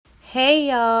Hey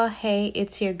y'all, hey,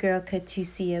 it's your girl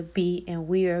Katusia B, and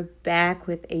we are back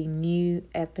with a new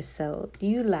episode.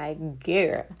 You like,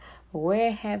 girl,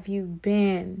 where have you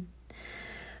been?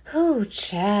 Whoo,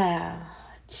 child.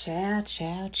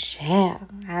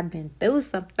 I've been through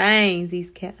some things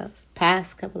these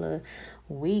past couple of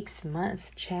weeks,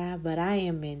 months, child, but I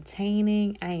am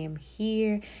maintaining, I am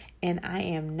here, and I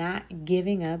am not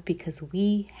giving up because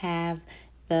we have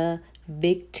the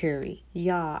victory.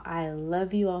 Y'all, I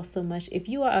love you all so much. If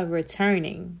you are a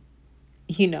returning,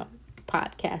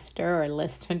 podcaster or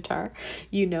listener,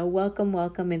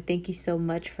 welcome, and thank you so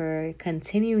much for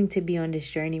continuing to be on this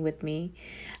journey with me.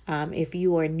 If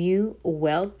you are new,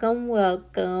 welcome.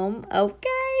 Okay.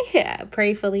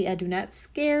 Prayfully, I do not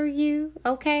scare you.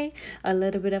 Okay. A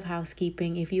little bit of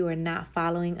housekeeping. If you are not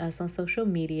following us on social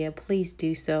media, please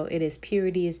do so. It is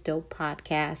Purity is Dope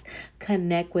Podcast.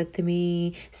 Connect with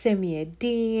me. Send me a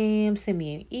DM. Send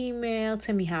me an email.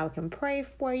 Tell me how I can pray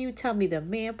for you. Tell me the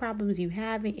man problems you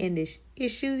having and the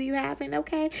issues you having.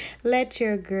 Okay. Let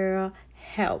your girl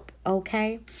help.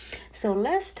 Okay. So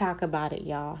let's talk about it,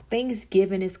 y'all.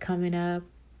 Thanksgiving is coming up.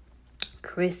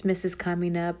 Christmas is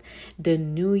coming up. The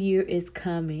new year is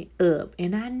coming up.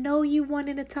 And I know you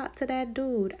wanted to talk to that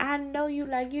dude. I know you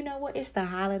like, you know what? It's the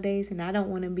holidays and I don't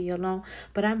want to be alone.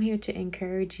 But I'm here to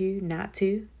encourage you not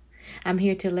to. I'm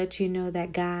here to let you know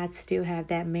that God still have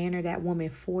that man or that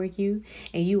woman for you,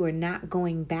 and you are not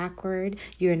going backward.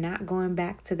 You're not going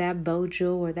back to that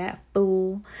bojo or that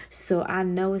fool. So I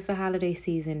know it's the holiday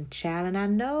season, child, and I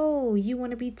know you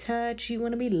want to be touched, you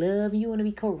want to be loved, you want to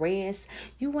be caressed,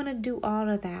 you want to do all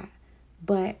of that.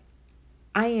 But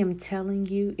I am telling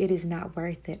you, it is not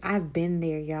worth it. I've been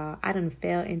there, y'all. I done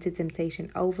fell into temptation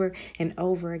over and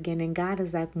over again. And God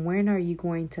is like, when are you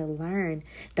going to learn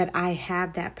that I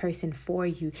have that person for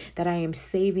you, that I am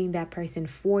saving that person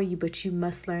for you, but you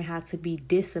must learn how to be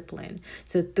disciplined.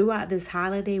 So throughout this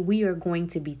holiday, we are going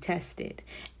to be tested.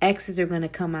 Exes are going to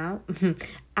come out.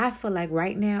 I feel like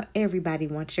right now, everybody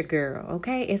wants your girl,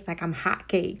 okay? It's like I'm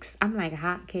hotcakes. I'm like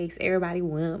hotcakes. Everybody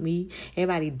want me.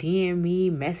 Everybody DM me,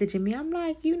 messaging me. I'm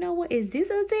like, you know what? Is this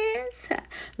a test?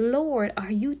 Lord,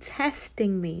 are you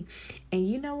testing me? And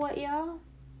you know what, y'all?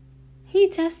 He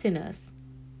testing us.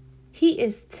 He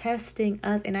is testing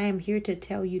us. And I am here to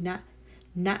tell you not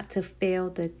to fail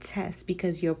the test,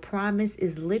 because your promise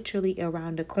is literally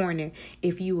around the corner.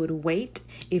 If you would wait,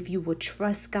 if you will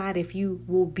trust God, if you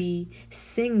will be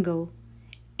single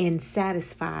and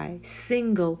satisfied,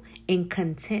 single and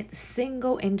content,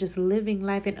 single and just living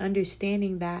life and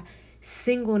understanding that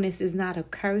singleness is not a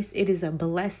curse. It is a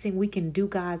blessing. We can do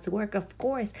God's work. Of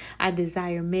course, I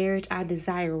desire marriage. I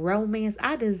desire romance.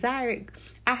 I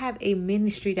have a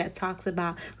ministry that talks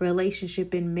about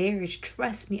relationship and marriage.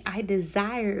 Trust me, I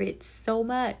desire it so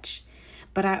much.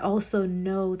 But I also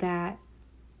know that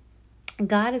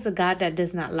God is a God that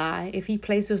does not lie. If he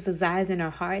places desires in our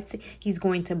hearts, he's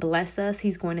going to bless us.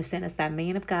 He's going to send us that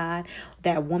man of God,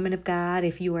 that woman of God.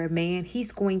 If you are a man,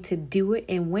 he's going to do it.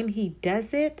 And when he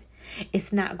does it,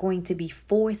 it's not going to be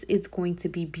forced. It's going to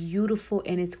be beautiful,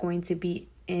 and it's going to be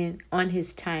on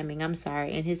his timing.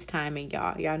 In his timing,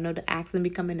 y'all. Y'all know the accent be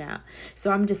coming out.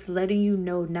 So I'm just letting you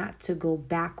know not to go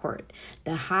backward.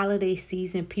 The holiday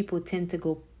season, people tend to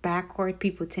go backward.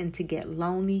 People tend to get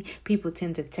lonely. People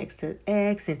tend to text their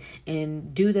ex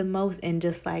and do the most. And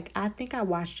just like, I think I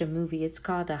watched a movie. It's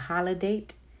called The Holiday.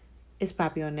 It's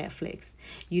probably on Netflix.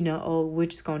 We're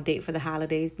just going to date for the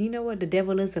holidays. You know what? The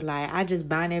devil is a liar. I just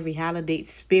bind every holiday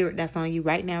spirit that's on you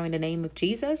right now in the name of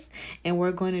Jesus. And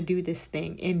we're going to do this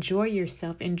thing. Enjoy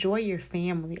yourself. Enjoy your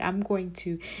family. I'm going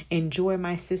to enjoy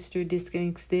my sister this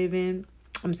Thanksgiving.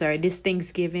 I'm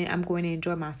going to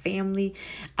enjoy my family.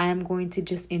 I'm going to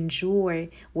just enjoy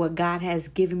what God has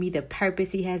given me, the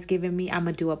purpose he has given me. I'm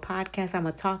going to do a podcast. I'm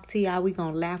going to talk to y'all. We're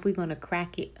going to laugh. We're going to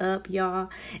crack it up,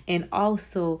 y'all. And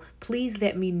also, please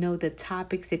let me know the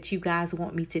topics that you guys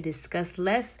want me to discuss.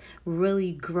 Let's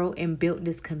really grow and build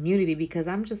this community, because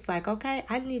I'm just like, okay,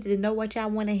 I need to know what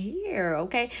y'all want to hear,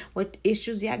 okay? What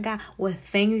issues y'all got, what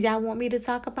things y'all want me to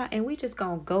talk about, and we just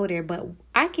going to go there. But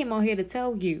I came on here to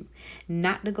tell you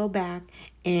not to go back.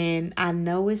 And I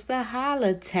know it's the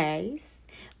holidays,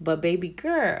 but baby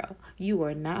girl, you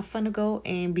are not finna go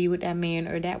and be with that man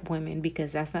or that woman,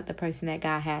 because that's not the person that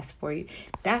God has for you.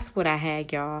 That's what I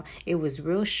had, y'all. It was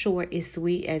real short. It's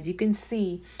sweet, as you can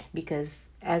see, because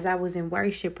as I was in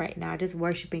worship right now, just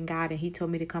worshiping God, and he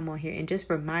told me to come on here and just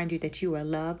remind you that you are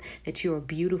loved, that you are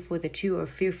beautiful, that you are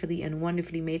fearfully and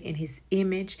wonderfully made in his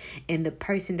image, and the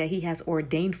person that he has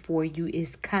ordained for you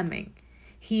is coming.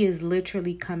 He is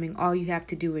literally coming. All you have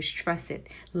to do is trust it.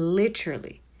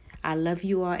 Literally. I love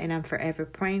you all, and I'm forever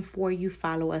praying for you.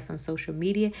 Follow us on social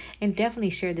media, and definitely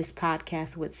share this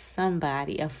podcast with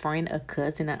somebody, a friend, a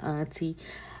cousin, an auntie,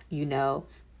 your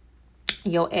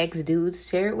ex dudes.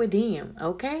 Share it with them,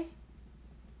 okay?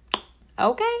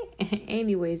 Okay.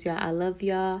 Anyways, y'all, I love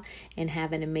y'all and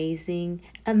have an amazing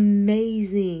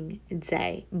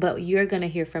day. But you're going to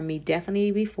hear from me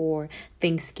definitely before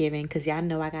Thanksgiving, because y'all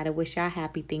know I got to wish y'all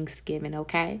happy Thanksgiving,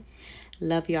 okay?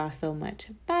 Love y'all so much.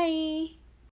 Bye.